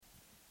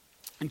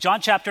In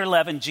John chapter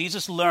 11,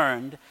 Jesus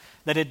learned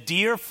that a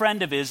dear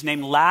friend of his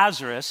named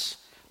Lazarus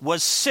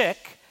was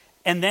sick,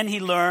 and then he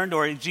learned,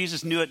 or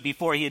Jesus knew it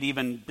before he had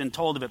even been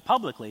told of it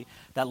publicly,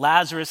 that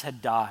Lazarus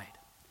had died.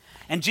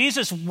 And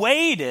Jesus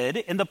waited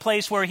in the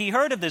place where he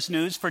heard of this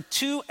news for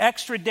 2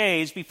 extra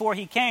days before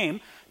he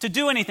came to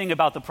do anything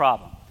about the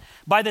problem.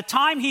 By the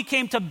time he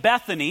came to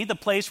Bethany, the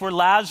place where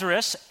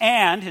Lazarus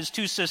and his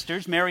 2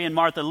 sisters, Mary and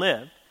Martha,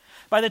 lived,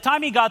 by the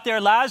time he got there,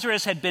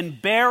 Lazarus had been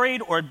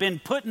buried or had been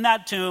put in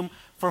that tomb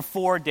for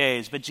 4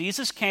 days. But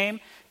Jesus came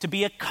to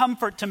be a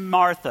comfort to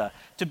Martha,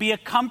 to be a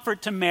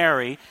comfort to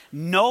Mary.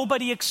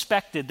 Nobody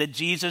expected that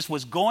Jesus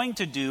was going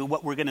to do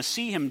what we're going to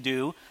see him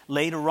do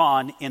later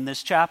on in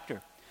this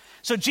chapter.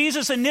 So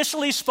Jesus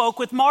initially spoke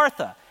with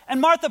Martha, and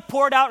Martha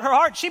poured out her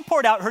heart. She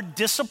poured out her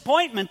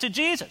disappointment to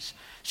Jesus.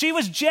 She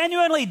was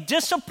genuinely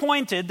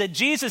disappointed that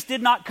Jesus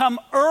did not come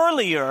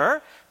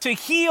earlier to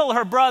heal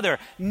her brother.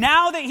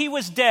 Now that he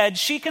was dead,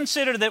 she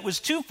considered that it was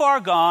too far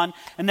gone,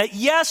 and that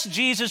yes,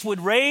 Jesus would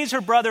raise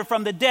her brother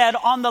from the dead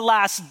on the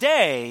last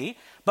day,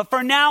 but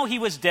for now he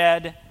was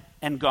dead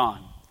and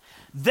gone.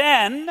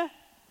 Then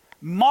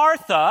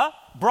Martha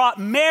brought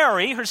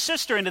Mary, her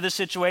sister, into the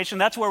situation.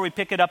 That's where we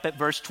pick it up at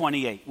verse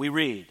 28. We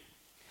read,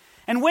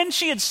 "And when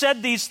she had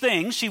said these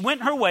things, she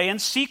went her way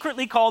and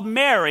secretly called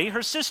Mary,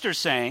 her sister,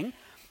 saying,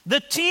 'The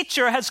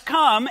teacher has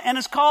come and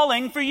is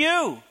calling for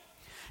you.'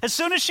 As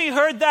soon as she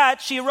heard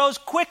that, she arose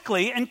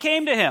quickly and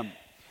came to him.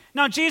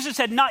 Now Jesus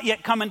had not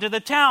yet come into the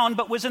town,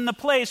 but was in the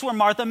place where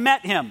Martha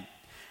met him.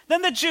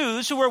 Then the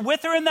Jews who were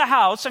with her in the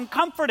house and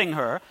comforting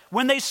her,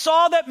 when they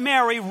saw that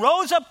Mary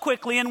rose up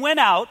quickly and went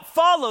out,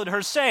 followed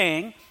her,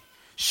 saying,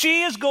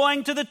 'She is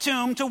going to the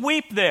tomb to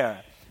weep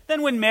there.'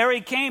 Then when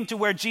Mary came to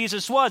where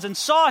Jesus was and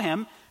saw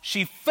him,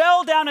 she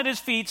fell down at his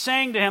feet,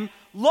 saying to him,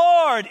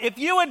 'Lord, if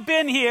you had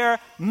been here,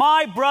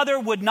 my brother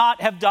would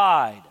not have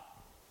died.'"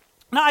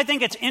 Now, I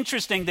think it's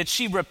interesting that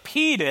she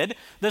repeated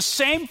the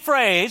same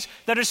phrase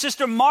that her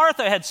sister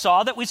Martha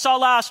that we saw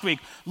last week.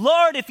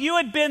 "Lord, if you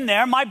had been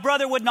there, my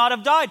brother would not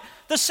have died."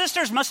 The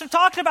sisters must have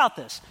talked about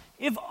this.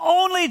 If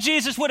only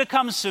Jesus would have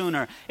come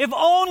sooner. If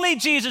only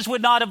Jesus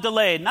would not have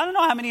delayed. And I don't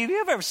know how many of you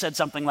have ever said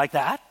something like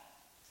that.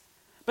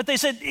 But they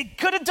said, it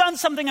could have done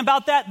something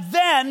about that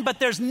then, but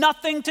there's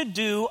nothing to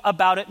do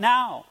about it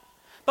now.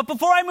 But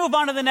before I move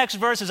on to the next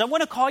verses, I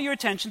want to call your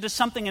attention to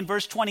something in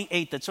verse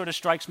 28 that sort of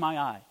strikes my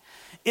eye.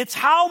 It's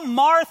how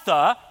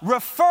Martha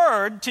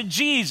referred to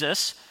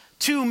Jesus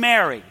to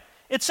Mary.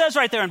 It says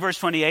right there in verse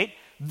 28,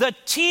 "The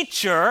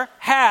teacher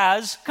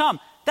has come."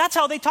 That's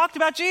how they talked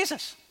about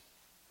Jesus.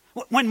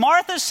 When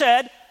Martha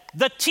said,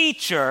 "the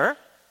teacher,"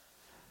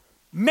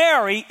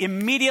 Mary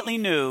immediately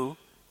knew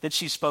that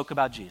she spoke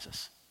about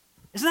Jesus.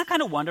 Isn't that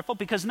kind of wonderful?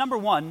 Because number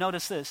one,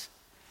 notice this.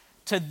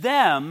 To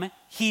them,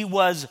 he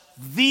was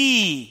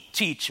the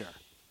teacher.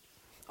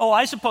 Oh,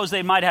 I suppose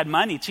they might have had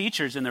many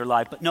teachers in their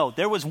life, but no,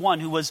 there was one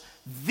who was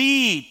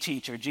the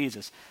teacher,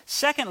 Jesus.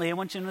 Secondly, I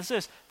want you to notice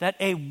this, that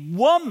a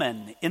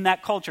woman in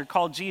that culture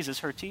called Jesus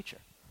her teacher.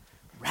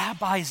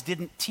 Rabbis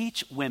didn't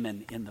teach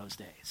women in those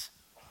days,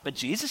 but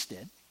Jesus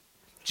did.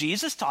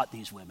 Jesus taught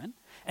these women,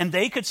 and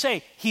they could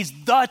say, he's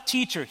the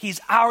teacher, he's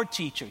our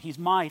teacher, he's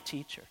my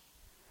teacher.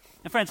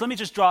 And friends, let me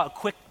just draw a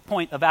quick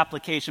point of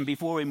application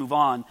before we move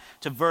on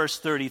to verse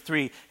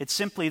 33. It's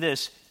simply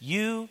this: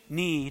 you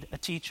need a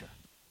teacher.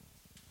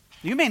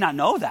 You may not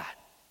know that,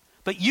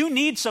 but you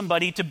need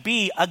somebody to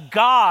be a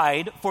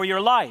guide for your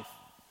life.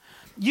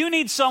 You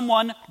need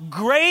someone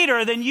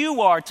greater than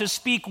you are to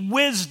speak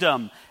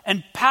wisdom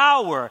and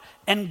power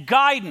and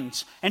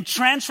guidance and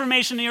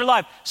transformation in your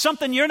life.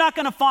 Something you're not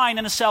going to find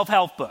in a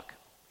self-help book.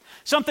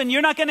 Something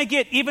you're not going to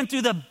get even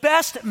through the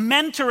best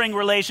mentoring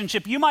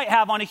relationship you might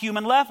have on a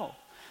human level.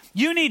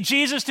 You need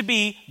Jesus to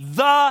be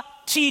the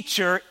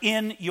teacher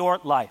in your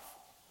life.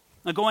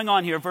 Now going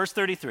on here, verse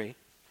 33.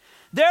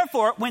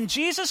 "Therefore, when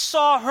Jesus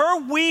saw her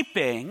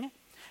weeping,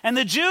 and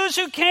the Jews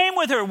who came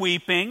with her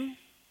weeping,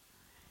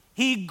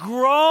 he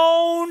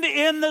groaned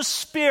in the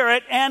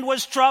spirit and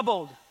was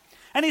troubled.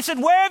 And he said,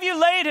 'Where have you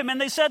laid him?'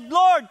 And they said,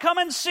 'Lord, come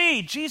and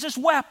see.' Jesus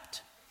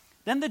wept.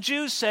 Then the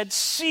Jews said,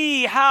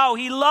 'See how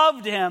he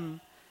loved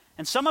him.'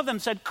 And some of them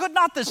said, 'Could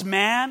not this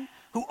man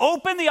who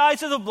opened the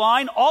eyes of the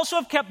blind also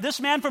have kept this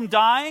man from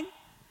dying?'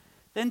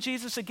 Then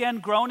Jesus, again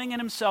groaning in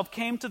himself,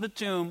 came to the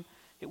tomb.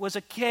 It was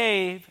a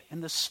cave,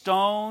 and the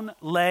stone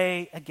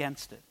lay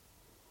against it."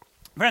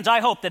 Friends,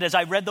 I hope that as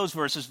I read those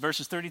verses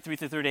 33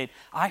 through 38,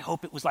 I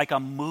hope it was like a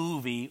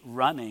movie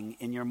running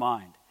in your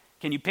mind.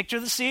 Can you picture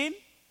the scene?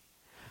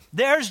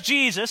 There's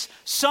Jesus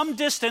some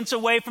distance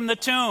away from the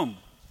tomb.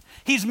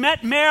 He's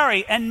met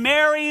Mary, and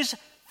Mary's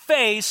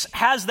face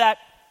has that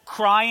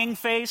crying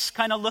face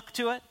kind of look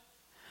to it.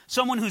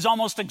 Someone who's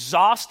almost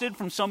exhausted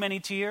from so many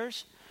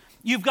tears.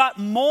 You've got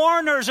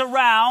mourners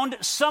around,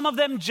 some of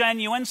them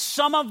genuine,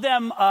 some of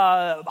them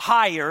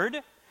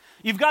hired.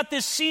 You've got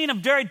this scene of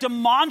very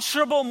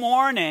demonstrable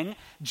mourning.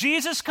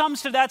 Jesus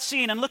comes to that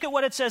scene, and look at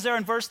what it says there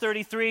in verse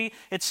 33.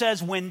 It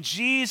says, "When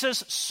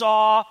Jesus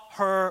saw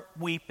her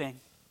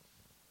weeping."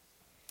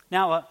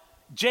 Now,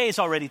 Jay's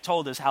already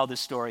told us how this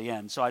story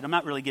ends, so I'm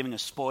not really giving a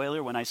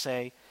spoiler when I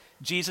say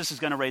Jesus is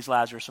going to raise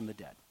Lazarus from the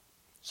dead.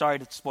 Sorry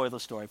to spoil the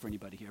story for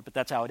anybody here, but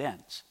that's how it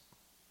ends.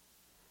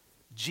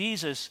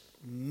 Jesus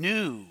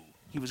knew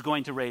he was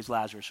going to raise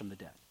Lazarus from the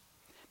dead.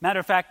 Matter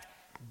of fact,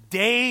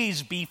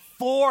 days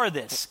before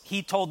this,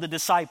 he told the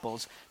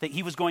disciples that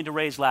he was going to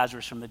raise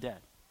Lazarus from the dead.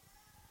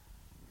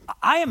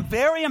 I am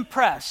very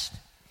impressed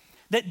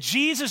that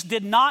Jesus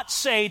did not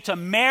say to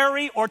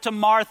Mary or to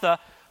Martha,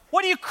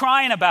 "What are you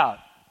crying about?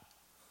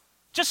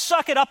 Just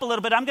suck it up a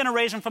little bit. I'm going to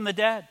raise him from the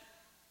dead."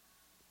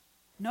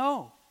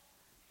 No.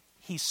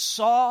 He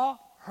saw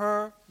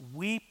her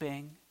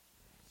weeping,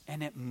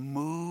 and it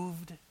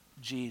moved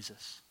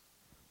Jesus.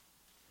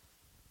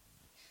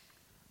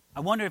 I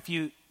wonder if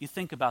you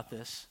think about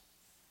this,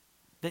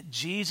 that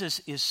Jesus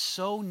is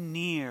so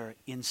near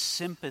in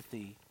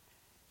sympathy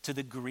to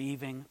the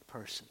grieving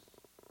person.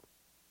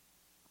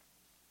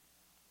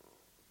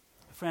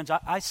 Friends,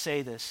 I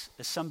say this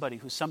as somebody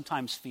who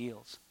sometimes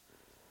feels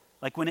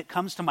like when it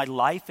comes to my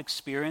life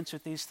experience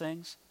with these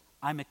things,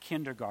 I'm a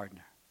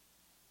kindergartner.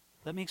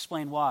 Let me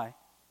explain why.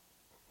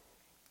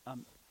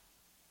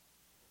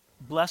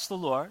 Bless the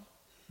Lord,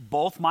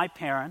 both my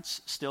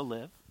parents still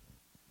live.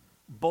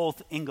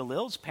 Both Inga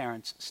Lil's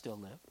parents still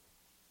live.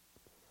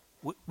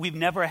 We've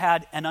never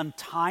had an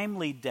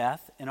untimely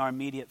death in our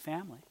immediate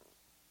family.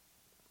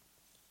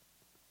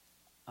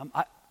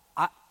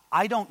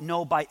 I don't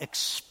know by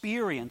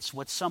experience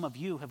what some of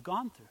you have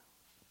gone through.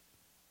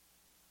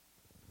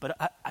 But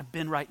I've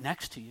been right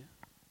next to you.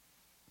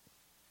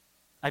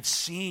 I've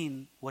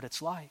seen what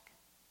it's like.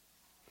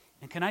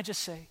 And can I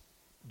just say,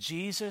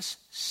 Jesus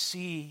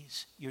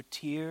sees your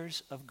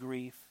tears of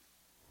grief,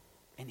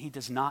 and he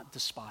does not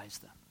despise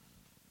them.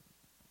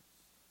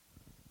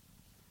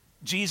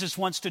 Jesus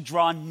wants to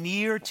draw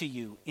near to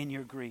you in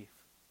your grief.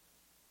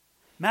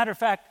 Matter of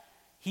fact,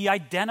 he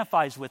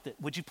identifies with it.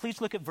 Would you please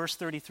look at verse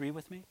 33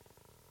 with me?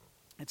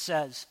 It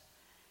says,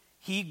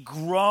 he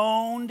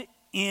groaned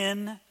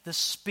in the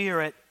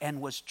spirit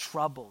and was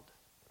troubled.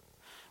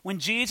 When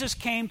Jesus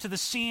came to the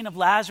scene of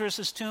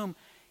Lazarus' tomb,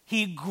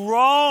 he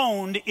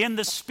groaned in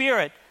the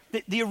spirit.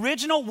 The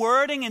original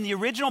wording in the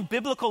original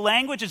biblical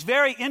language is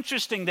very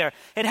interesting there.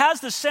 It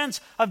has the sense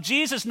of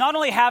Jesus not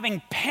only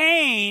having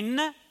pain,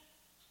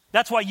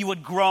 that's why you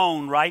would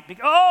groan, right?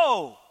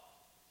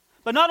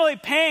 But not only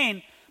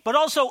pain, but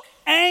also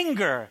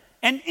anger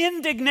and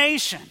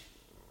indignation.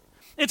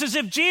 It's as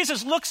if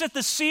Jesus looks at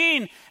the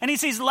scene and he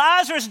sees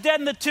Lazarus dead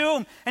in the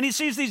tomb, and he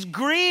sees these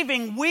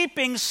grieving,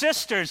 weeping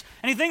sisters,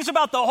 and he thinks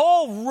about the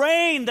whole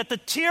reign that the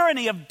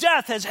tyranny of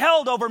death has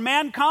held over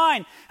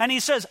mankind, and he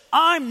says,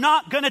 I'm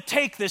not going to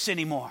take this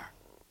anymore.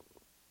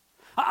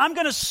 I'm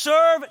going to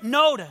serve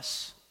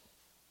notice.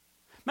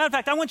 Matter of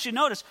fact, I want you to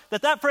notice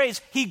that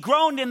phrase, he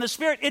groaned in the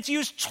spirit, it's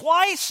used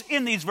twice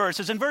in these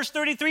verses, in verse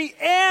 33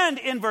 and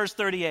in verse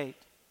 38.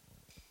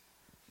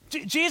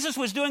 Jesus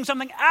was doing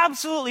something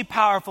absolutely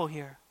powerful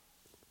here.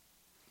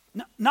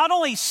 Not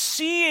only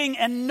seeing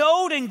and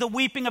noting the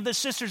weeping of the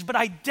sisters, but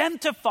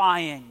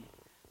identifying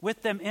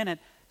with them in it.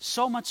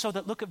 So much so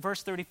that, look at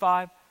verse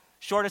 35,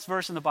 shortest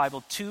verse in the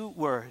Bible, 2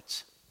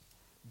 words.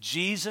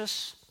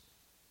 Jesus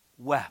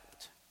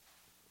wept.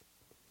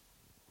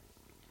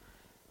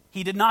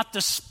 He did not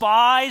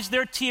despise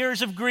their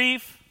tears of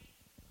grief.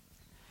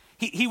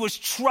 He was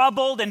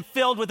troubled and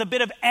filled with a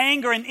bit of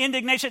anger and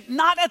indignation,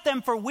 not at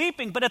them for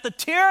weeping, but at the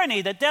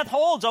tyranny that death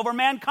holds over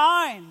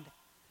mankind.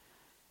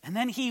 And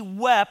then he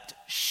wept,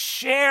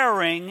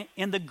 sharing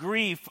in the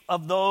grief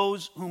of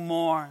those who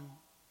mourn.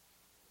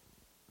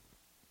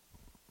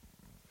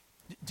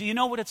 Do you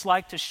know what it's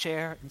like to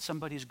share in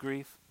somebody's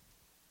grief?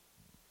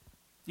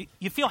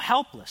 You feel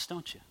helpless,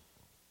 don't you?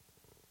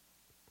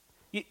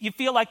 You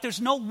feel like there's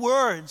no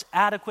words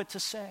adequate to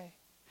say.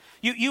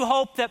 You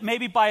hope that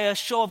maybe by a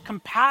show of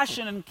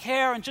compassion and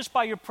care and just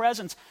by your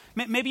presence,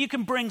 maybe you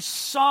can bring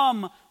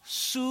some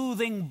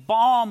soothing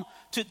balm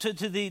to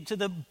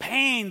the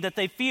pain that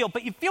they feel,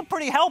 but you feel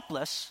pretty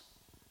helpless.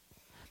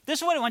 This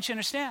is what I want you to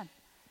understand.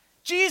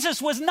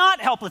 Jesus was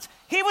not helpless.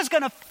 He was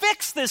going to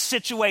fix this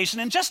situation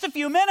in just a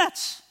few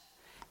minutes.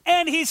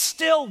 And he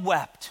still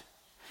wept.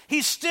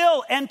 He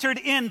still entered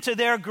into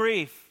their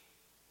grief.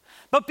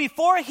 But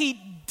before he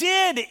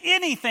did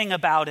anything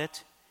about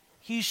it,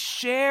 he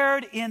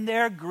shared in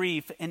their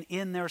grief and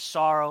in their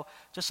sorrow,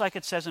 just like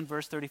it says in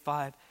verse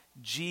 35,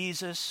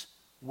 Jesus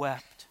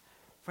wept.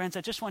 Friends,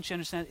 I just want you to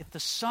understand, if the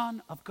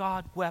Son of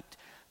God wept,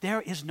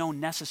 there is no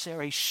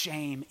necessary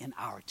shame in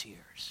our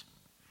tears.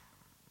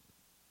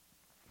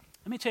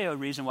 Let me tell you a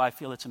reason why I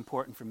feel it's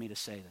important for me to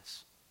say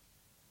this.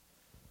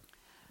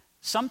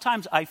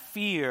 Sometimes I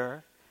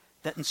fear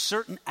that in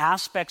certain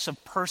aspects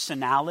of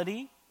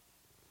personality,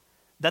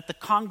 that the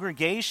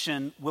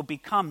congregation will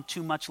become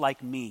too much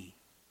like me.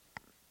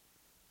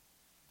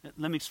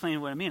 Let me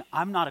explain what I mean.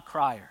 I'm not a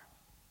crier.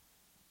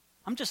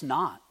 I'm just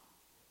not.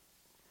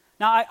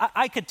 Now,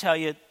 I could tell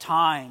you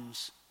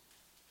times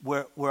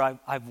where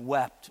I've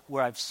wept,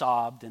 where I've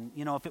sobbed, and,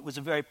 if it was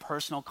a very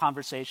personal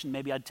conversation,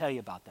 maybe I'd tell you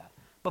about that.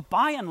 But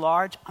by and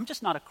large, I'm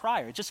just not a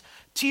crier. It's just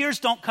tears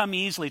don't come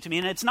easily to me.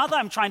 And it's not that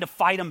I'm trying to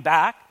fight them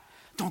back.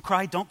 Don't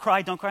cry, don't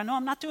cry, don't cry. No,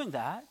 I'm not doing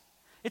that.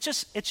 It's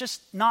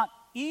just not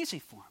easy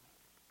for me.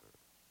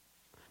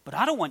 But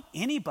I don't want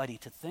anybody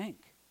to think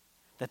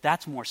that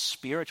that's more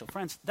spiritual.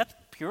 Friends, that's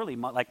purely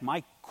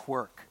my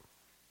quirk.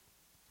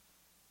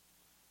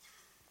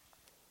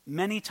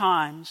 Many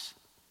times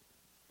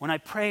when I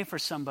pray for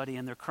somebody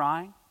and they're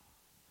crying,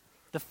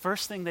 the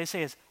first thing they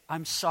say is,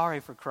 I'm sorry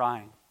for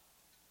crying.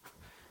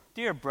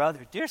 Dear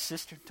brother, dear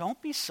sister,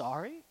 don't be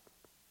sorry.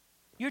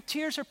 Your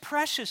tears are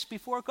precious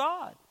before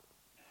God.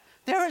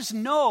 There is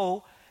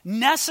no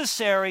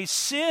necessary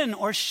sin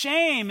or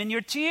shame in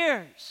your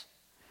tears.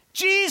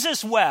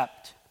 Jesus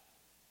wept.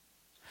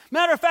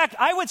 Matter of fact,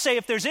 I would say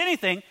if there's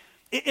anything,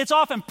 it's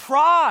often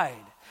pride.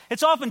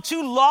 It's often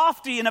too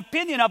lofty an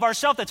opinion of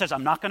ourselves that says,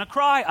 I'm not going to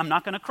cry, I'm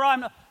not going to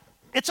cry.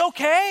 It's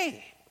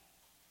okay.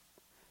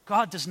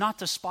 God does not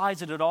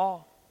despise it at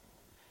all.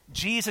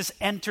 Jesus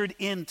entered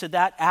into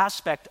that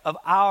aspect of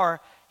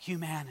our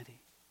humanity.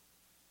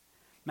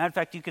 Matter of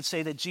fact, you could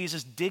say that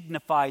Jesus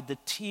dignified the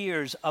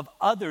tears of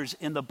others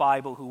in the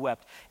Bible who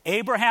wept.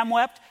 Abraham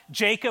wept,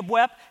 Jacob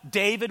wept,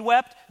 David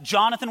wept,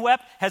 Jonathan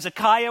wept,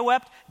 Hezekiah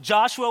wept,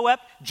 Joshua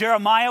wept,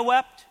 Jeremiah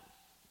wept.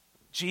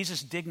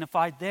 Jesus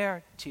dignified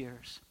their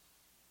tears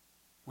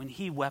when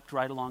he wept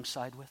right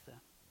alongside with them.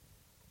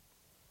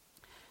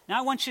 Now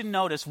I want you to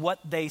notice what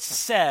they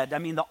said,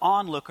 the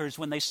onlookers,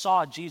 when they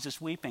saw Jesus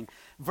weeping.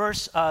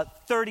 Verse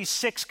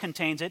 36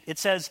 contains it. It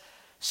says,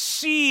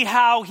 see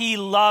how he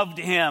loved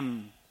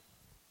him.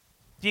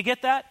 Do you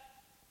get that?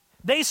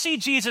 They see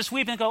Jesus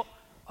weeping and go,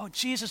 oh,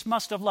 Jesus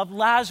must have loved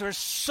Lazarus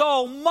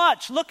so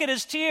much. Look at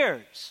his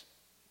tears.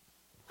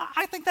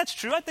 I think that's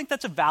true. I think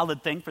that's a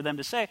valid thing for them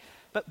to say.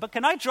 But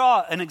can I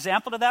draw an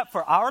example of that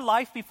for our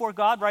life before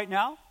God right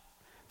now?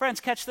 Friends,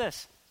 catch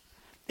this.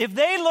 If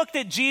they looked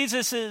at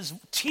Jesus'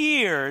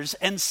 tears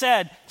and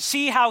said,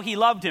 see how he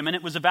loved him, and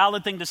it was a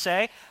valid thing to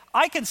say,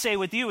 I can say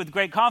with you with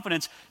great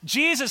confidence,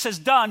 Jesus has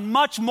done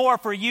much more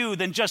for you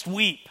than just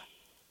weep.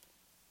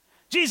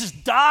 Jesus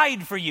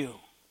died for you.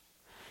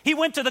 He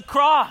went to the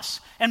cross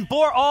and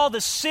bore all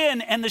the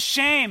sin and the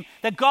shame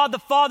that God the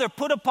Father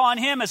put upon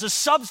him as a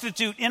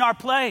substitute in our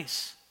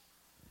place.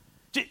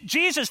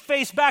 Jesus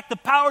faced back the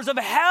powers of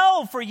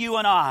hell for you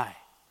and I.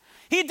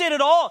 He did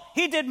it all.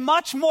 He did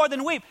much more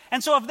than weep.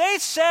 And so if they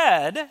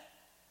said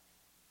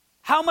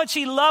how much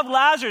he loved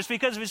Lazarus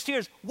because of his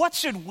tears, what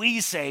should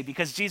we say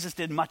because Jesus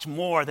did much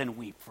more than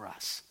weep for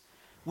us?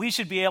 We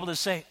should be able to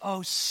say,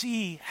 oh,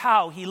 see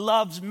how he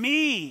loves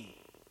me.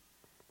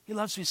 He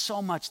loves me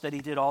so much that he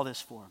did all this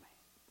for me.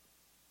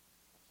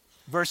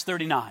 Verse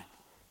 39.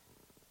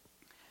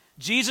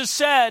 Jesus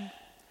said,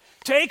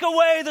 take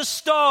away the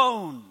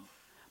stone.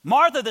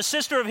 Martha, the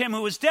sister of him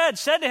who was dead,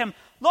 said to him,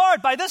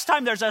 Lord, by this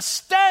time there's a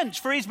stench,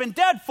 for he's been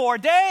dead 4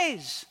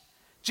 days.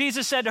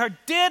 Jesus said to her,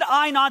 did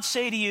I not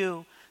say to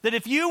you that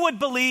if you would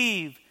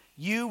believe,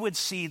 you would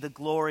see the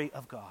glory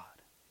of God?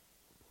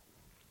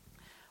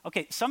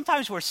 Okay,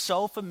 sometimes we're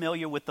so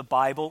familiar with the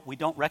Bible, we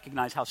don't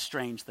recognize how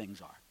strange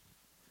things are.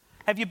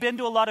 Have you been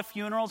to a lot of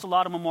funerals, a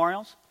lot of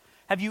memorials?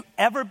 Have you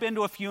ever been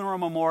to a funeral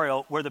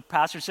memorial where the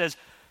pastor says,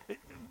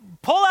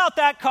 pull out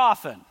that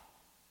coffin,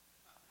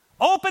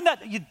 open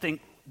that? You'd think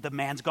the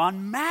man's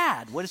gone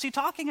mad. What is he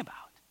talking about?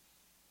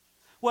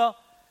 Well,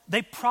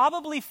 they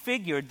probably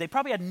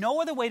had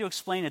no other way to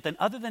explain it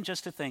other than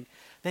just to think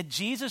that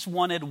Jesus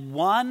wanted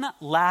one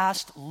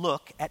last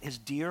look at his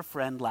dear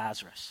friend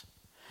Lazarus.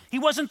 He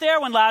wasn't there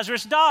when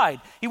Lazarus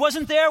died. He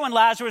wasn't there when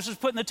Lazarus was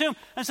put in the tomb.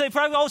 And so they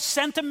probably go, oh,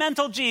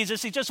 sentimental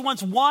Jesus. He just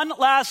wants one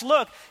last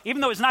look,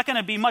 even though it's not going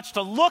to be much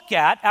to look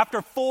at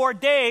after 4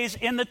 days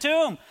in the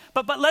tomb.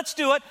 But let's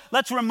do it.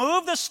 Let's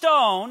remove the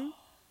stone,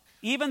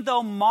 even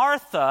though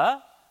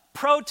Martha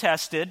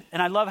protested,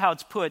 and I love how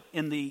it's put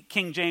in the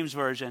King James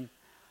Version,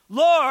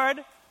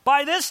 Lord,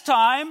 by this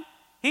time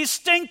he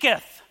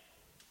stinketh.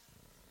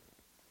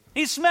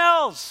 He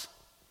smells.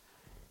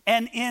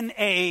 And in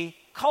a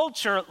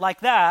culture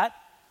like that,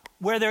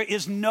 where there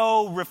is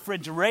no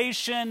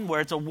refrigeration,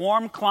 where it's a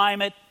warm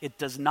climate, it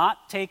does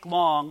not take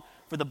long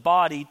for the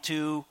body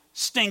to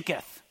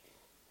stinketh.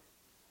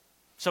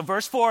 So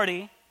verse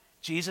 40,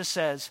 Jesus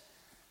says,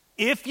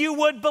 if you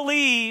would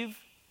believe,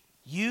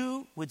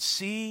 you would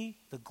see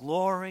the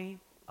glory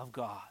of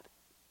God.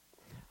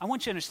 I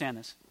want you to understand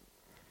this.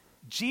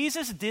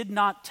 Jesus did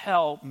not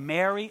tell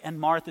Mary and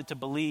Martha to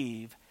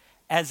believe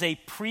as a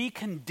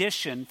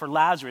precondition for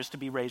Lazarus to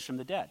be raised from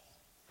the dead.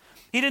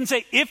 He didn't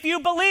say, if you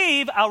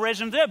believe, I'll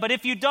raise him from the dead, but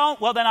if you don't,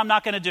 well, then I'm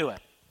not going to do it.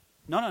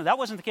 No, that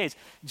wasn't the case.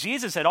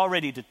 Jesus had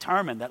already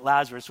determined that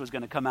Lazarus was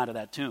going to come out of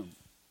that tomb.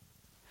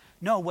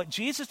 No, what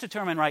Jesus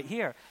determined right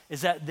here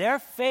is that their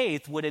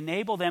faith would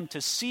enable them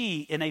to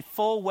see in a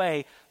full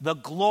way the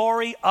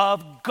glory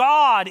of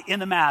God in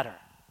the matter.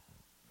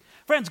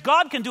 Friends,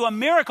 God can do a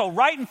miracle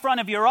right in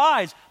front of your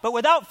eyes, but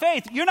without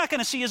faith, you're not going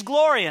to see his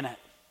glory in it.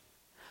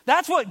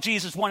 That's what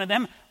Jesus wanted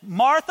them.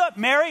 Martha,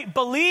 Mary,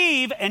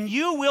 believe and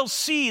you will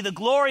see the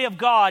glory of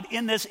God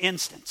in this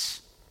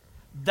instance.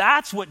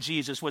 That's what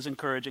Jesus was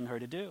encouraging her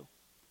to do.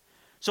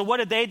 So what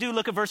did they do?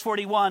 Look at verse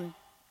 41.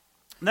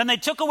 Then they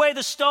took away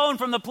the stone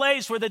from the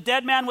place where the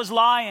dead man was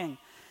lying.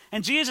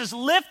 And Jesus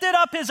lifted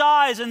up his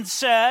eyes and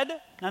said,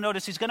 now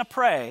notice he's going to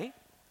pray,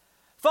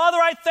 Father,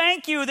 I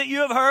thank you that you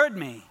have heard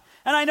me,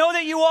 and I know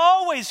that you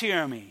always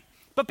hear me.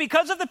 But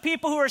because of the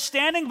people who are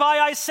standing by,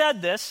 I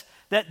said this,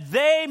 that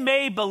they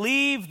may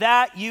believe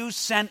that you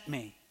sent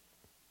me.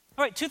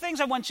 All right, two things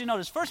I want you to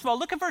notice. First of all,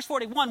 look at verse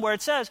 41 where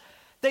it says,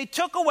 they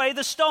took away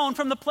the stone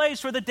from the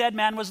place where the dead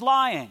man was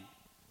lying.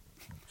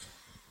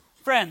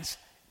 Friends,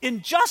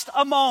 in just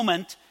a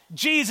moment,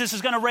 Jesus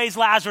is going to raise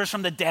Lazarus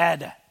from the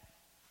dead.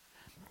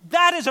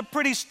 That is a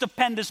pretty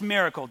stupendous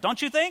miracle,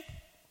 don't you think?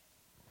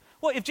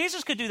 Well, if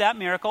Jesus could do that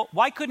miracle,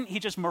 why couldn't he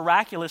just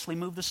miraculously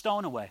move the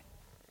stone away?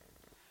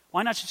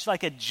 Why not just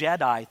like a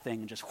Jedi thing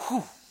and just,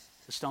 whew,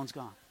 the stone's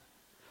gone?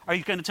 Are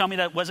you going to tell me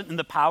that wasn't in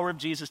the power of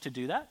Jesus to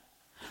do that?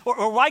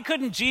 Or why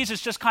couldn't Jesus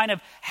just kind of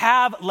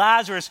have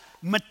Lazarus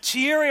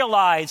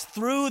materialize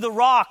through the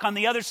rock on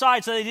the other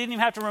side so they didn't even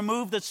have to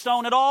remove the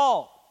stone at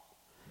all?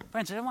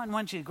 Friends, what I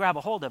want you to grab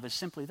a hold of is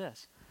simply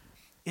this,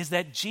 is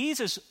that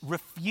Jesus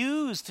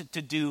refused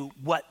to do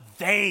what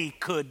they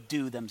could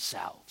do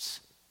themselves.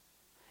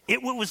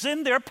 It was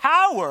in their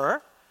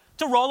power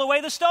to roll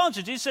away the stone.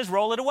 So Jesus says,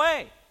 roll it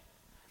away.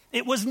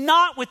 It was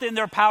not within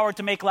their power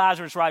to make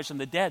Lazarus rise from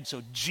the dead.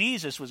 So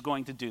Jesus was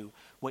going to do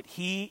what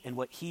he and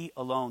what he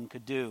alone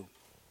could do.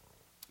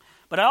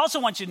 But I also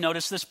want you to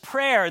notice this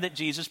prayer that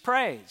Jesus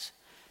prays.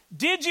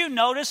 Did you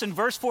notice in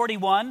verse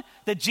 41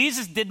 that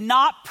Jesus did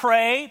not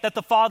pray that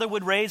the Father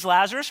would raise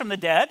Lazarus from the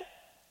dead?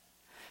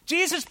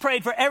 Jesus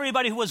prayed for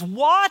everybody who was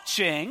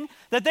watching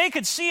that they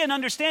could see and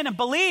understand and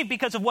believe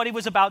because of what he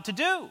was about to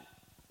do.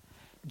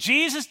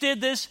 Jesus did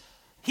this.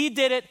 He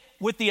did it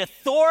with the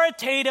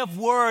authoritative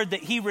word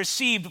that he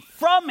received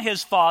from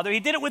his Father. He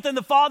did it within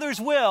the Father's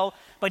will,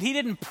 but he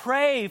didn't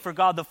pray for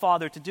God the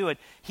Father to do it.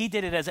 He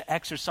did it as an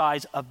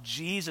exercise of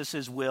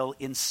Jesus' will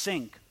in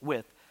sync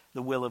with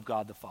the will of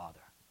God the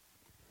Father.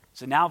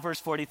 So now verse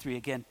 43,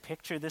 again,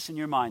 picture this in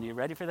your mind. Are you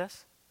ready for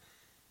this?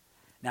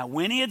 Now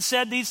when he had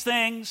said these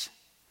things,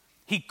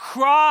 he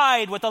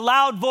cried with a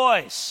loud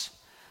voice,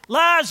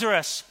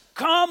 Lazarus,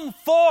 come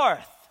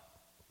forth.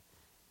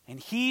 And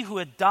he who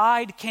had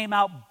died came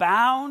out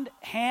bound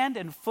hand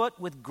and foot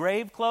with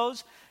grave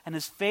clothes, and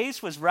his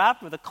face was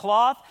wrapped with a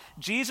cloth.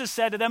 Jesus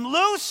said to them,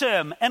 loose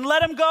him and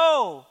let him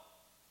go.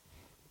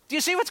 Do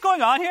you see what's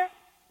going on here?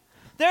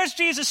 There's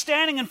Jesus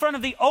standing in front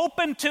of the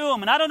open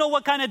tomb, and I don't know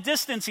what kind of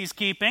distance he's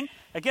keeping.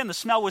 Again, the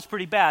smell was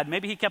pretty bad.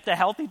 Maybe he kept a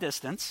healthy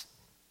distance.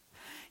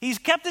 He's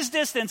kept his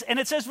distance, and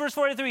it says, verse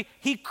 43,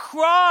 he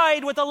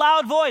cried with a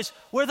loud voice,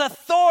 with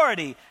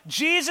authority.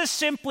 Jesus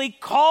simply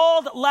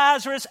called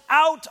Lazarus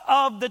out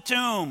of the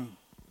tomb.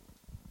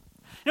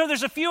 You know,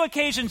 there's a few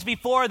occasions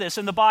before this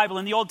in the Bible,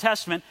 in the Old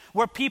Testament,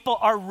 where people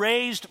are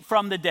raised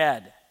from the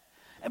dead.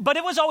 But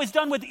it was always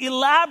done with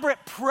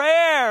elaborate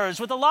prayers,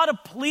 with a lot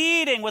of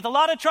pleading, with a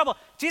lot of trouble.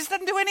 Jesus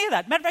didn't do any of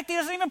that. Matter of fact, he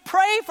doesn't even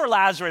pray for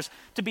Lazarus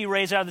to be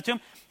raised out of the tomb.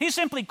 He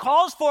simply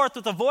calls forth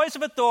with a voice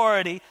of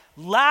authority,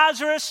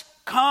 Lazarus,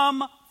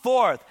 come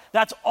forth.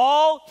 That's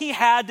all he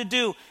had to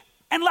do.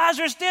 And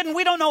Lazarus did, and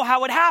we don't know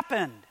how it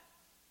happened.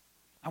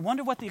 I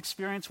wonder what the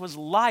experience was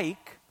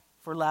like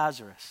for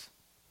Lazarus.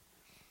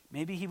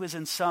 Maybe he was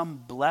in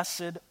some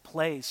blessed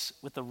place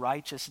with the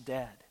righteous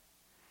dead.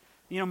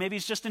 You know, maybe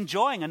he's just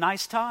enjoying a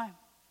nice time.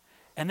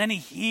 And then he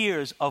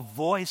hears a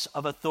voice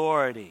of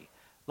authority.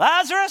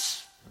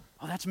 Lazarus,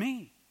 oh, that's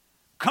me.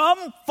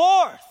 Come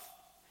forth.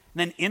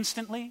 And then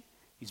instantly,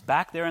 he's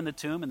back there in the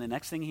tomb, and the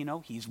next thing you know,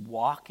 he's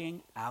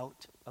walking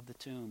out of the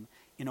tomb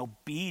in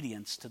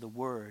obedience to the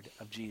word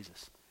of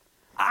Jesus.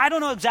 I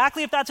don't know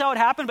exactly if that's how it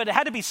happened, but it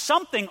had to be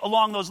something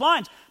along those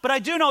lines. But I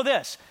do know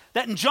this,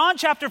 that in John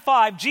chapter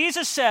 5,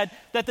 Jesus said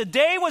that the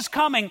day was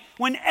coming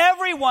when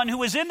everyone who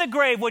was in the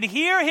grave would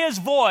hear his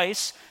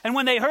voice, and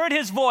when they heard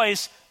his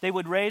voice, they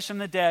would raise from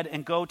the dead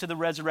and go to the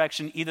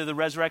resurrection, either the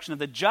resurrection of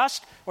the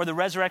just or the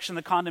resurrection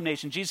of the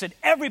condemnation. Jesus said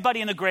everybody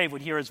in the grave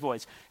would hear his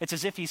voice. It's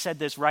as if he said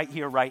this right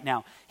here, right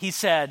now. He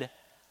said,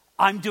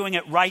 I'm doing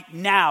it right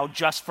now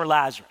just for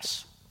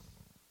Lazarus.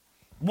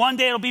 One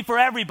day it'll be for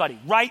everybody.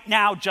 Right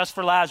now, just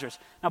for Lazarus.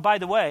 Now, by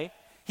the way,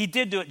 he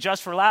did do it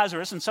just for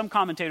Lazarus, and some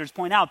commentators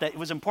point out that it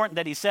was important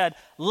that he said,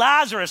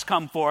 Lazarus,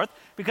 come forth,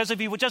 because if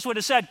he just would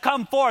have said,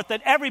 come forth,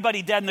 that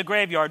everybody dead in the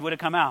graveyard would have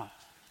come out.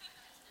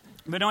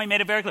 But no, he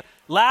made it very clear.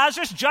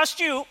 Lazarus,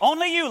 just you,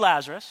 only you,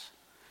 Lazarus.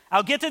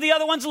 I'll get to the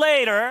other ones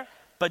later,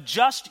 but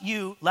just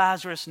you,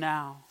 Lazarus,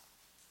 now.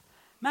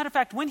 Matter of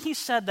fact, when he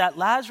said that,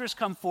 Lazarus,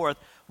 come forth,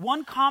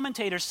 one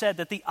commentator said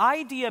that the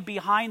idea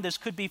behind this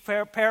could be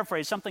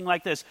paraphrased something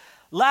like this.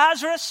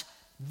 Lazarus,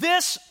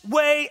 this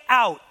way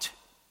out.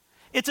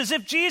 It's as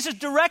if Jesus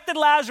directed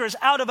Lazarus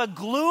out of a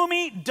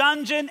gloomy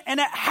dungeon, and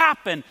it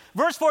happened.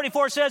 Verse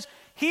 44 says,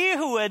 he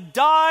who had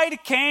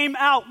died came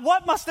out.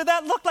 What must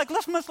that look like?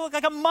 This must look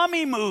like a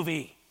mummy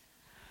movie.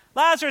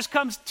 Lazarus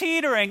comes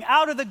teetering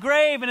out of the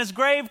grave in his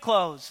grave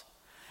clothes.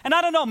 And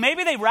I don't know,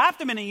 maybe they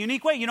wrapped him in a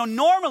unique way. You know,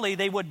 normally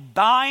they would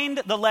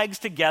bind the legs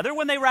together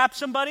when they wrapped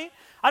somebody.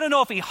 I don't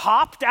know if he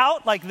hopped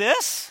out like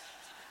this.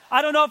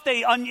 I don't know if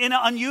they, in an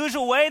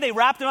unusual way, they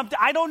wrapped him up.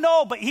 I don't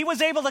know, but he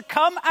was able to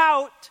come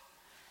out.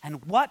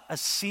 And what a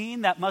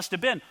scene that must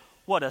have been.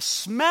 What a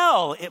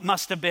smell it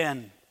must have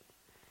been.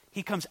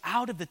 He comes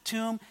out of the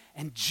tomb,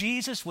 and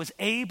Jesus was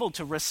able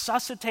to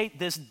resuscitate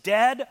this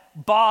dead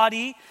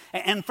body.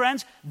 And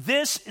friends,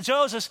 this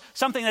shows us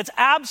something that's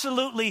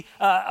absolutely,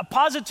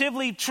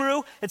 positively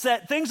true. It's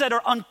that things that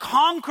are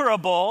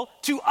unconquerable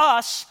to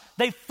us,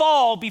 they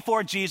fall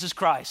before Jesus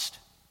Christ.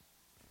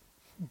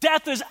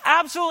 Death is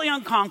absolutely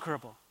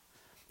unconquerable.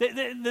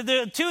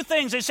 The two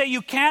things they say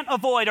you can't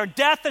avoid are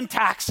death and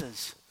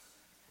taxes.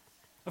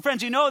 But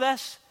friends, you know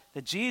this,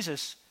 that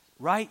Jesus,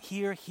 right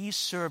here, he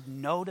served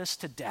notice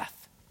to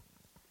death.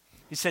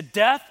 He said,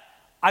 death,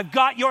 I've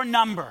got your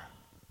number.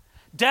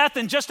 Death,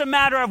 in just a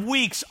matter of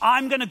weeks,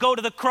 I'm going to go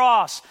to the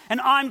cross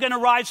and I'm going to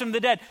rise from the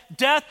dead.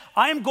 Death,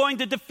 I am going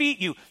to defeat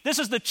you. This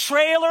is the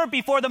trailer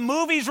before the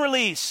movie's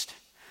released.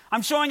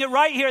 I'm showing it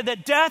right here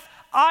that death,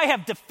 I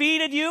have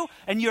defeated you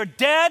and you're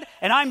dead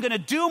and I'm going to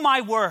do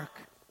my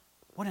work.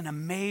 What an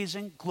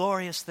amazing,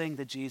 glorious thing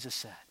that Jesus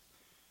said.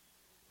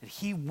 That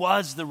he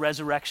was the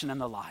resurrection and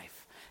the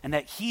life, and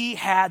that he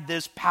had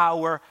this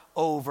power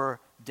over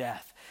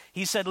death.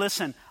 He said,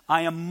 listen,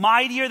 I am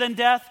mightier than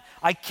death.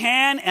 I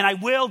can and I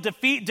will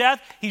defeat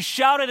death. He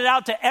shouted it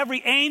out to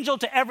every angel,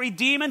 to every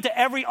demon, to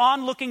every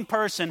onlooking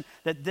person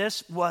that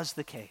this was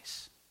the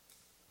case.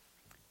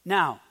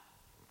 Now,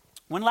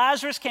 when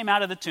Lazarus came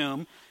out of the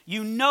tomb,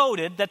 you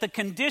noted that the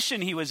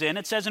condition he was in,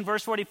 it says in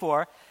verse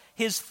 44,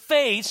 his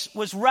face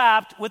was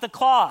wrapped with a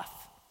cloth.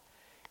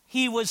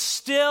 He was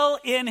still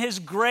in his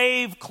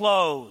grave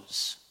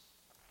clothes.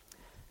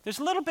 There's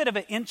a little bit of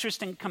an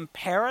interesting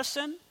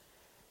comparison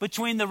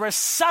between the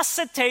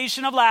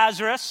resuscitation of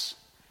Lazarus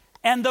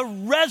and the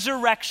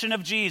resurrection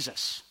of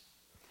Jesus.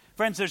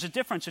 Friends, there's a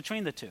difference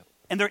between the two,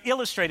 and they're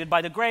illustrated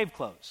by the grave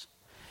clothes.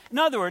 In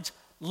other words,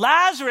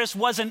 Lazarus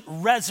wasn't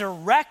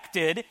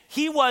resurrected,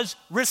 he was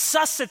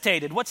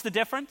resuscitated. What's the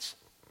difference?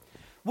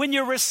 When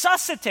you're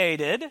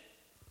resuscitated,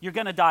 you're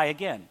going to die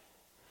again.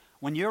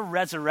 When you're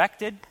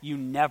resurrected, you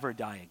never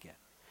die again.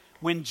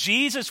 When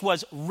Jesus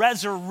was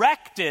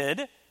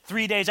resurrected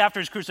 3 days after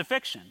his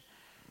crucifixion,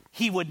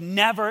 he would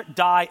never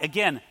die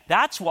again.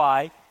 That's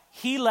why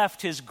he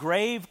left his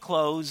grave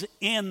clothes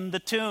in the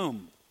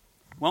tomb.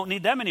 Won't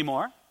need them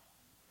anymore.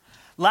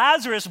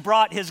 Lazarus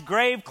brought his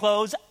grave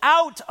clothes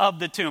out of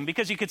the tomb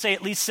because you could say,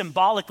 at least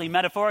symbolically,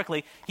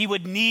 metaphorically, he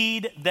would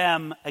need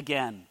them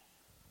again.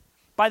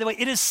 By the way,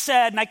 it is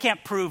said, and I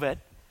can't prove it,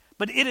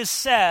 but it is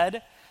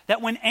said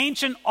that when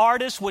ancient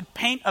artists would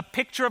paint a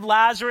picture of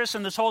Lazarus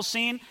in this whole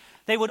scene,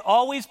 they would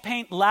always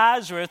paint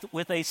Lazarus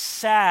with a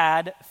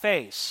sad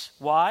face.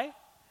 Why?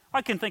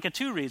 I can think of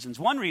two reasons.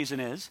 One reason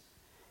is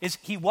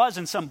he was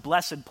in some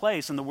blessed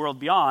place in the world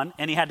beyond,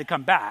 and he had to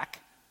come back.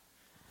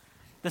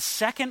 The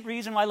second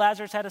reason why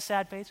Lazarus had a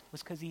sad face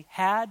was because he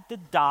had to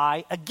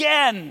die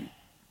again.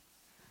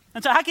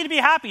 And so how can you be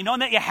happy knowing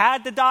that you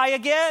had to die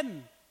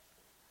again?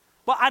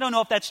 Well, I don't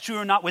know if that's true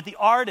or not with the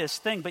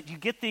artist thing, but you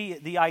get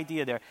the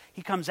idea there.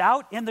 He comes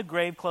out in the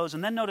grave clothes,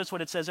 and then notice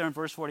what it says there in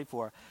verse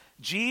 44.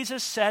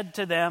 Jesus said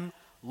to them,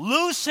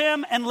 loose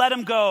him and let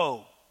him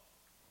go.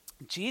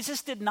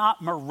 Jesus did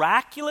not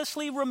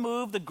miraculously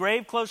remove the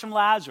grave clothes from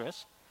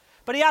Lazarus,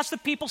 but he asked the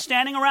people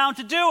standing around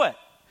to do it.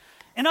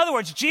 In other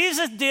words,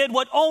 Jesus did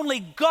what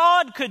only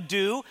God could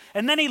do,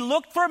 and then he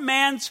looked for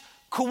man's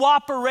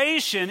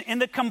cooperation in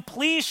the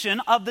completion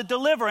of the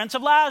deliverance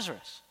of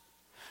Lazarus.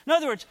 In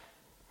other words,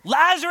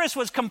 Lazarus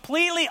was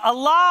completely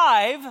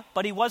alive,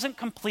 but he wasn't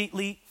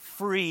completely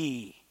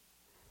free.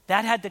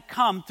 That had to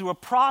come through a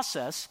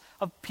process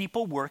of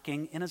people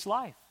working in his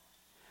life.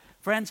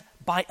 Friends,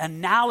 by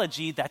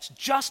analogy, that's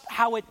just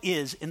how it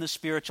is in the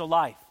spiritual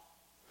life.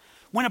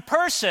 When a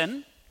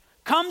person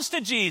comes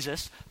to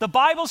Jesus, the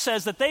Bible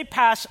says that they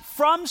pass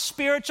from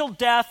spiritual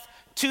death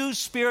to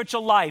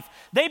spiritual life.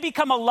 They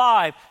become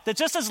alive. That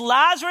just as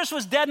Lazarus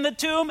was dead in the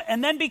tomb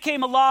and then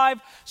became alive,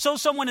 so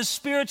someone is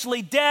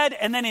spiritually dead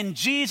and then in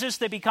Jesus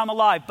they become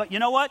alive. But you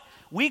know what?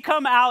 We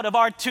come out of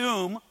our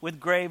tomb with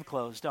grave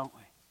clothes, don't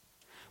we?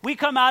 We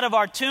come out of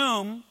our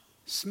tomb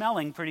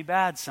smelling pretty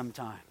bad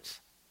sometimes.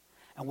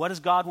 And what does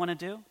God want to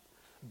do?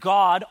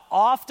 God,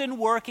 often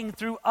working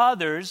through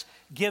others,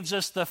 gives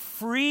us the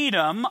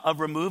freedom of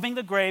removing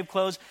the grave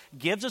clothes,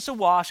 gives us a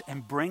wash,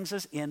 and brings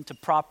us into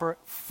proper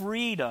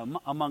freedom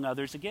among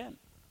others again.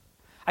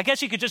 I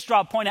guess you could just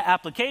draw a point of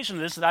application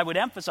to this that I would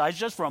emphasize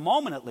just for a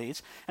moment at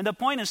least. And the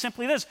point is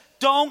simply this: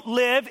 don't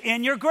live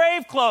in your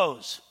grave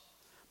clothes.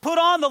 Put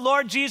on the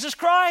Lord Jesus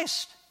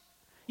Christ.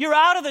 You're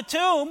out of the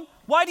tomb.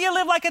 Why do you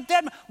live like a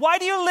dead man? Why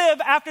do you live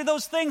after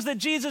those things that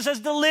Jesus has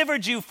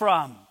delivered you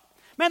from?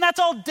 Man, that's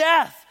all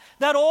death.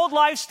 That old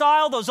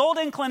lifestyle, those old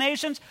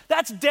inclinations,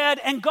 that's dead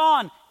and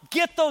gone.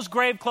 Get those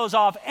grave clothes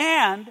off,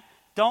 and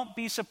don't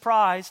be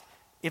surprised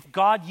if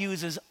God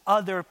uses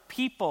other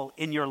people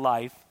in your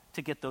life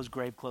to get those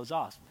grave clothes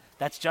off.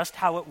 That's just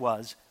how it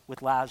was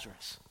with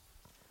Lazarus.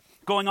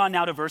 Going on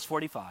now to verse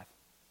 45.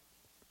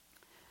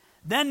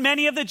 Then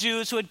many of the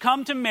Jews who had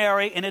come to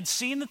Mary and had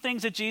seen the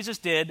things that Jesus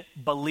did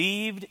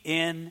believed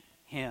in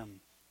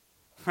him.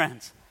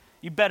 Friends,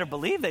 you better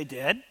believe they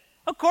did.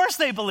 Of course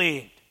they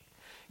believed.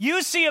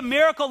 You see a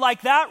miracle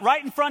like that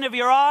right in front of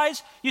your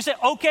eyes, you say,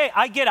 okay,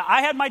 I get it.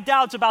 I had my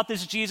doubts about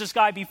this Jesus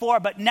guy before,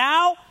 but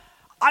now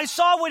I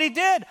saw what he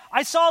did.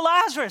 I saw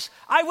Lazarus.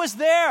 I was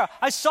there.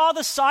 I saw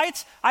the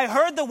sights. I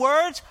heard the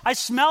words. I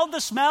smelled the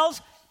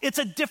smells. It's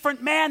a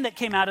different man that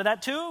came out of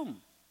that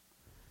tomb.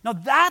 Now,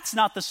 that's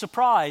not the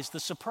surprise. The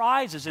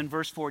surprise is in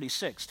verse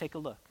 46. Take a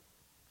look.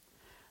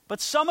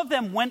 But some of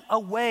them went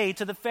away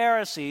to the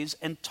Pharisees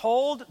and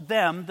told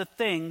them the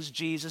things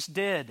Jesus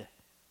did.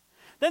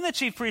 Then the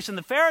chief priests and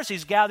the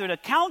Pharisees gathered a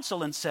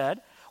council and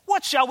said,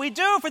 "What shall we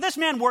do? For this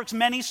man works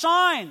many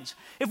signs.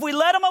 If we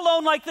let him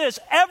alone like this,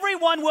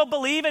 everyone will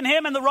believe in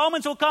him, and the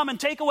Romans will come and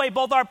take away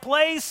both our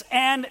place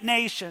and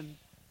nation."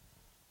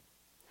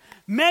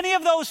 Many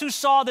of those who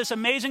saw this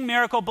amazing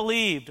miracle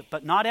believed,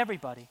 but not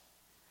everybody.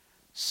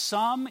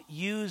 Some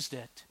used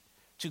it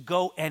to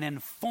go and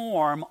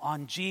inform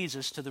on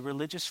Jesus to the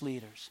religious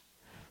leaders.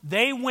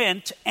 They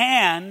went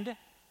and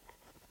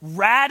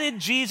ratted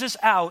Jesus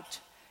out,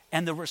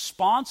 and the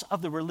response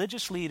of the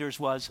religious leaders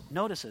was,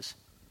 notice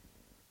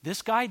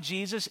this guy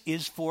Jesus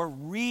is for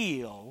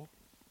real.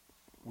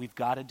 We've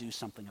got to do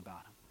something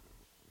about him.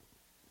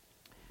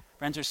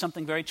 Friends, there's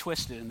something very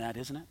twisted in that,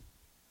 isn't it?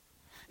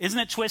 Isn't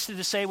it twisted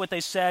to say what they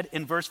said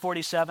in verse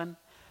 47?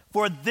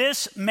 For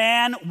this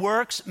man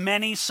works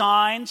many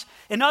signs.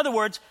 In other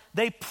words,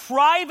 they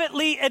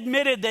privately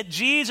admitted that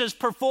Jesus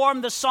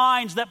performed the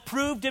signs that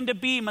proved him to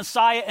be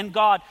Messiah and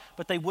God,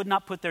 but they would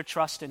not put their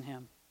trust in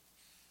him.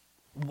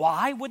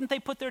 Why wouldn't they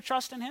put their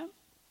trust in him?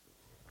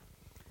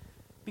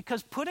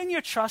 Because putting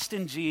your trust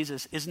in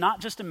Jesus is not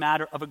just a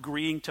matter of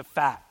agreeing to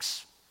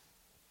facts.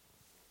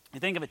 You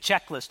think of a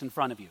checklist in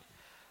front of you.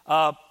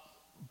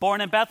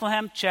 Born in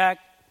Bethlehem, check.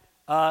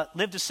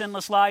 Lived a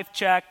sinless life,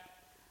 check.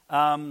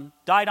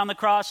 Died on the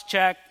cross,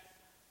 check.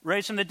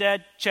 Raised from the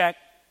dead, check.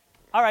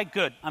 All right,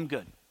 good, I'm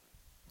good.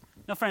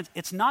 No, friends,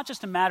 it's not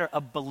just a matter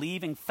of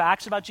believing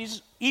facts about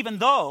Jesus, even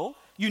though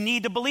you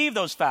need to believe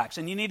those facts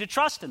and you need to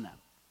trust in them.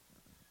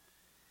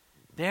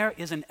 There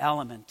is an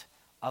element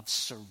of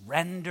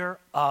surrender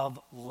of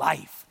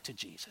life to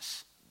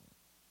Jesus.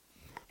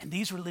 And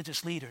these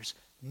religious leaders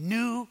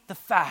knew the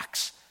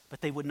facts,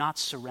 but they would not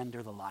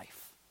surrender the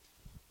life.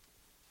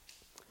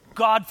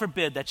 God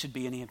forbid that should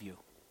be any of you.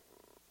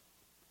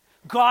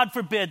 God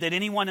forbid that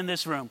anyone in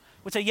this room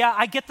would say, yeah,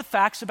 I get the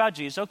facts about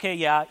Jesus. Okay,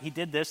 yeah, he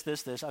did this.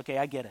 Okay,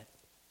 I get it.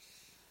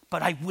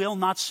 But I will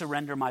not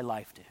surrender my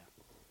life to him.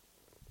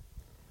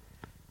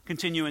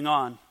 Continuing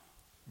on,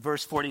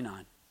 verse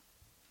 49.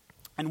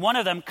 And one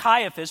of them,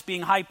 Caiaphas,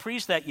 being high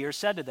priest that year,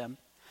 said to them,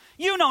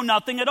 "You know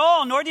nothing at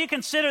all, nor do you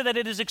consider that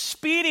it is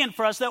expedient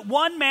for us that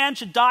one man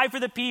should die for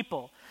the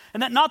people,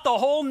 and that not the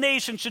whole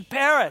nation should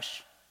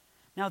perish."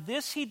 Now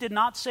this he did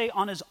not say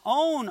on his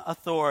own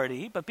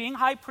authority, but being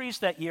high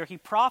priest that year, he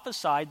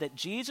prophesied that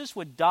Jesus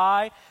would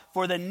die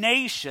for the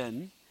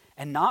nation,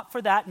 and not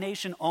for that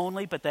nation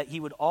only, but that he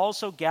would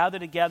also gather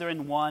together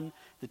in one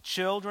the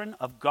children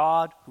of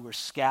God who were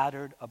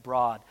scattered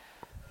abroad.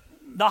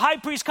 The high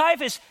priest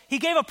Caiaphas, he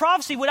gave a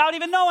prophecy without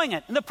even knowing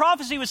it. And the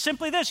prophecy was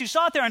simply this. You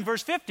saw it there in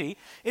verse 50.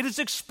 It is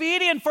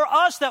expedient for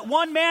us that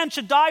one man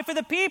should die for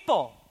the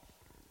people.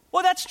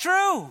 Well, that's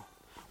true.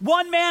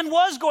 One man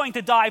was going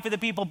to die for the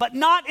people, but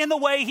not in the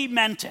way he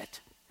meant it.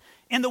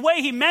 In the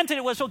way he meant it,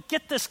 it was, well,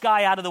 get this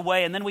guy out of the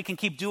way and then we can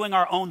keep doing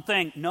our own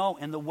thing. No,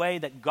 in the way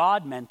that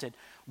God meant it.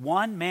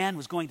 One man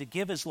was going to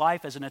give his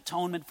life as an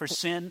atonement for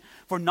sin,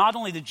 for not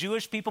only the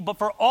Jewish people, but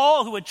for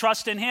all who would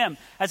trust in him.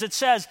 As it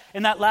says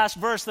in that last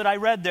verse that I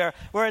read there,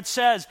 where it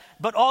says,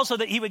 but also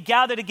that he would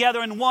gather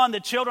together in one the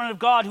children of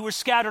God who were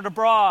scattered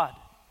abroad.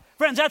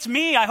 Friends, that's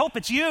me. I hope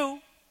it's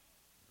you.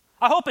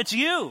 I hope it's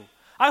you.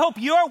 I hope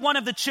you're one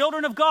of the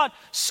children of God,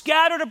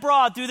 scattered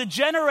abroad through the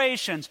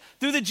generations,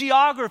 through the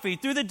geography,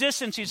 through the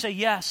distance. You say,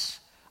 yes,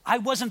 I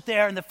wasn't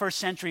there in the first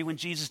century when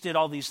Jesus did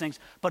all these things,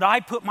 but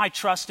I put my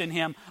trust in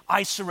him.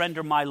 I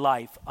surrender my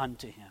life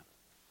unto him.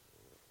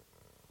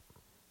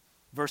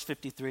 Verse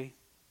 53.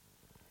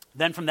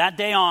 Then from that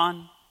day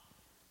on,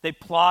 they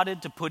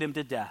plotted to put him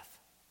to death.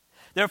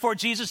 Therefore,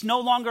 Jesus no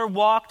longer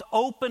walked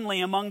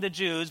openly among the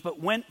Jews, but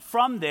went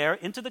from there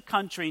into the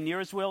country near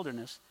his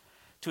wilderness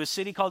to a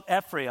city called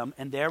Ephraim,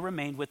 and there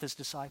remained with his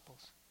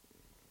disciples.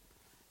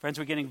 Friends,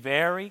 we're getting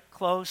very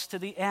close to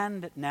the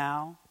end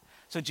now.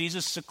 So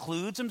Jesus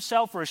secludes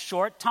himself for a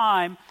short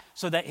time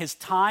so that his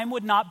time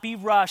would not be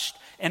rushed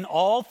and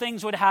all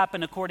things would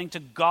happen according to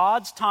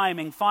God's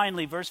timing.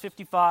 Finally, verse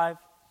 55,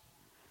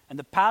 and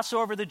the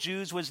Passover of the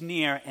Jews was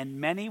near, and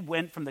many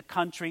went from the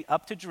country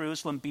up to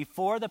Jerusalem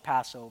before the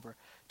Passover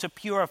to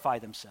purify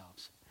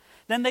themselves.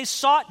 Then they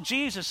sought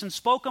Jesus and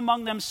spoke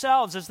among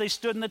themselves as they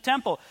stood in the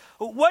temple.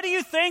 What do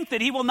you think, that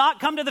he will not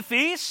come to the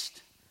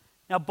feast?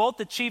 Now both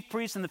the chief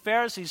priests and the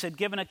Pharisees had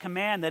given a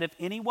command that if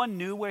anyone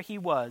knew where he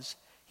was,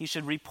 he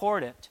should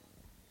report it,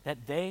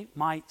 that they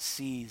might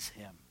seize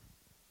him.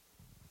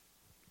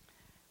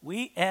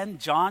 We end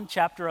John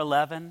chapter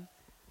 11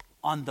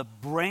 on the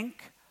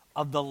brink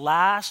of the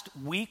last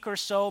week or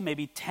so,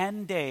 maybe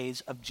 10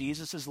 days of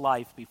Jesus'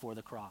 life before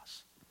the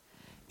cross.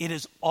 It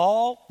is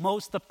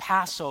almost the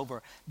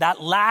Passover,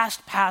 that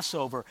last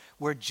Passover,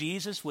 where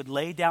Jesus would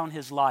lay down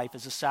his life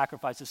as a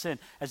sacrifice of sin,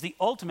 as the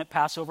ultimate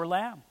Passover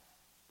lamb.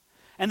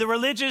 And the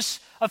religious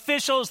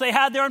officials, they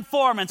had their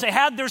informants, they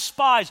had their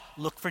spies.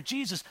 Look for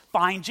Jesus,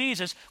 find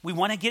Jesus. We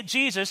want to get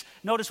Jesus.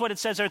 Notice what it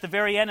says there at the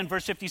very end in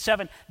verse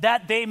 57,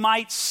 that they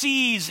might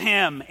seize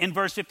him in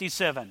verse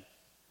 57.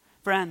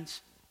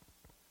 Friends,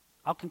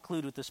 I'll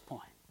conclude with this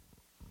point.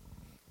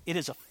 It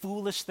is a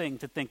foolish thing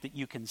to think that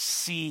you can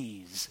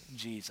seize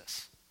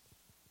Jesus.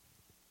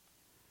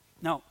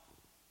 No,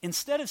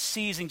 instead of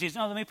seizing Jesus,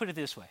 no, let me put it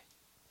this way.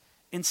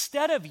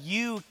 Instead of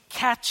you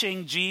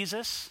catching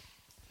Jesus,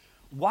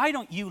 why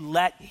don't you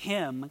let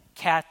him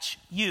catch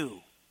you?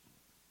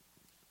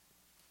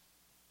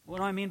 What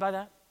do I mean by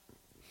that?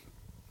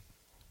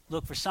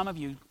 Look, for some of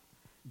you,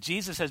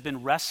 Jesus has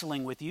been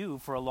wrestling with you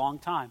for a long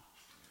time.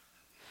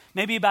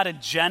 Maybe about a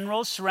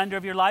general surrender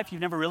of your life. You've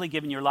never really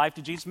given your life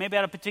to Jesus. Maybe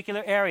about a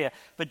particular area.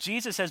 But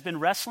Jesus has been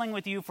wrestling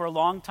with you for a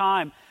long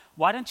time.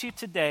 Why don't you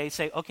today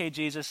say, okay,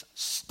 Jesus,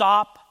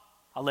 stop.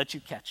 I'll let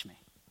you catch me.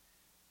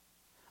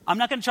 I'm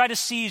not going to try to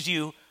seize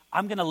you.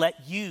 I'm going to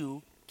let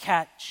you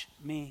catch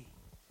me.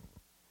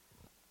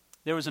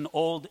 There was an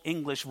old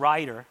English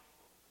writer.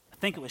 I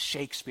think it was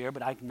Shakespeare,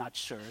 but I'm not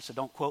sure, so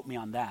don't quote me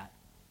on that.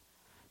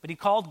 But he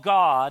called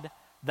God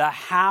the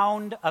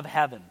Hound of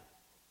Heaven.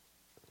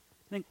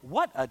 I think,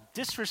 what a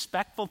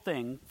disrespectful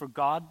thing for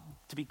God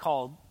to be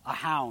called a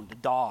hound, a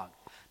dog.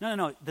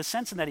 No. The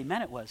sense in that he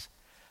meant it was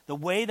the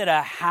way that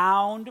a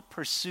hound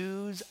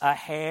pursues a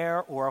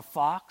hare or a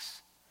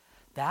fox,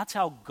 that's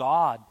how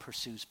God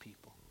pursues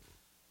people.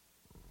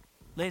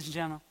 Ladies and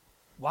gentlemen,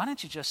 why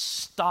don't you just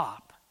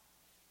stop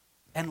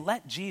and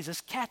let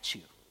Jesus catch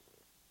you?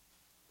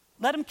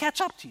 Let him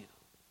catch up to you.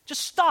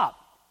 Just stop.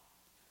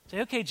 Say,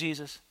 okay,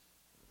 Jesus,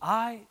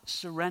 I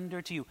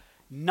surrender to you.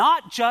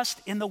 Not just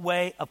in the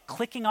way of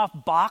clicking off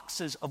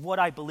boxes of what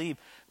I believe,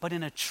 but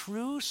in a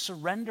true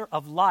surrender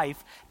of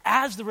life,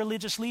 as the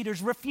religious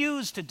leaders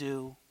refuse to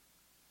do,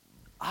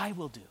 I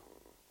will do.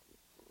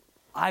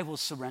 I will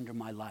surrender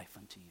my life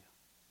unto you.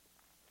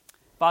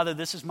 Father,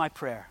 this is my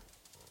prayer.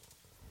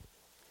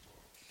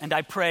 And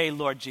I pray,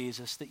 Lord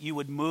Jesus, that you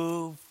would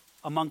move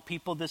among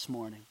people this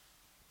morning.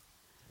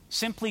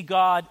 Simply,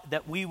 God,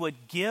 that we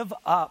would give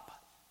up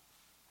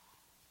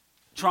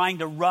trying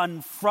to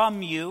run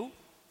from you,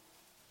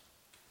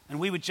 and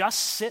we would just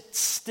sit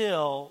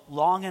still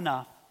long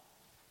enough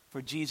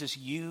for Jesus,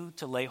 you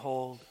to lay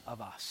hold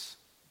of us.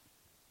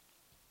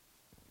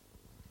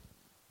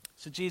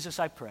 So Jesus,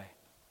 I pray.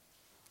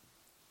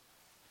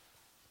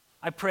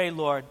 I pray,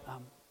 Lord,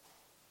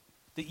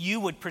 that you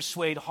would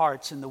persuade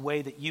hearts in the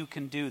way that you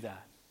can do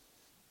that.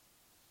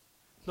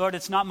 Lord,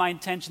 it's not my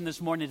intention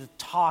this morning to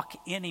talk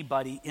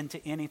anybody into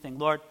anything.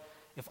 Lord,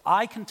 if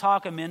I can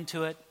talk them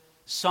into it,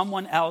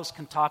 someone else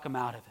can talk them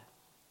out of it.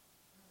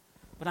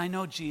 But I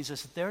know,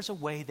 Jesus, that there's a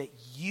way that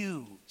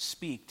you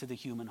speak to the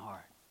human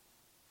heart.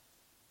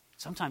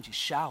 Sometimes you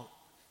shout.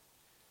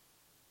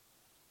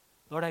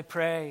 Lord, I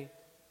pray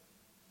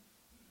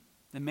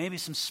that maybe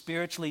some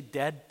spiritually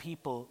dead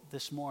people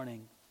this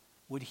morning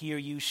would hear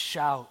you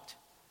shout,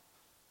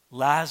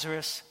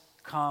 Lazarus,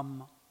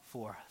 come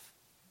forth.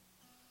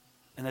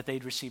 And that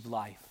they'd receive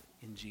life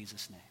in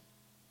Jesus' name.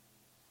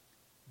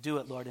 Do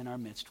it, Lord, in our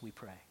midst, we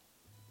pray.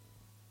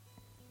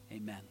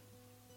 Amen.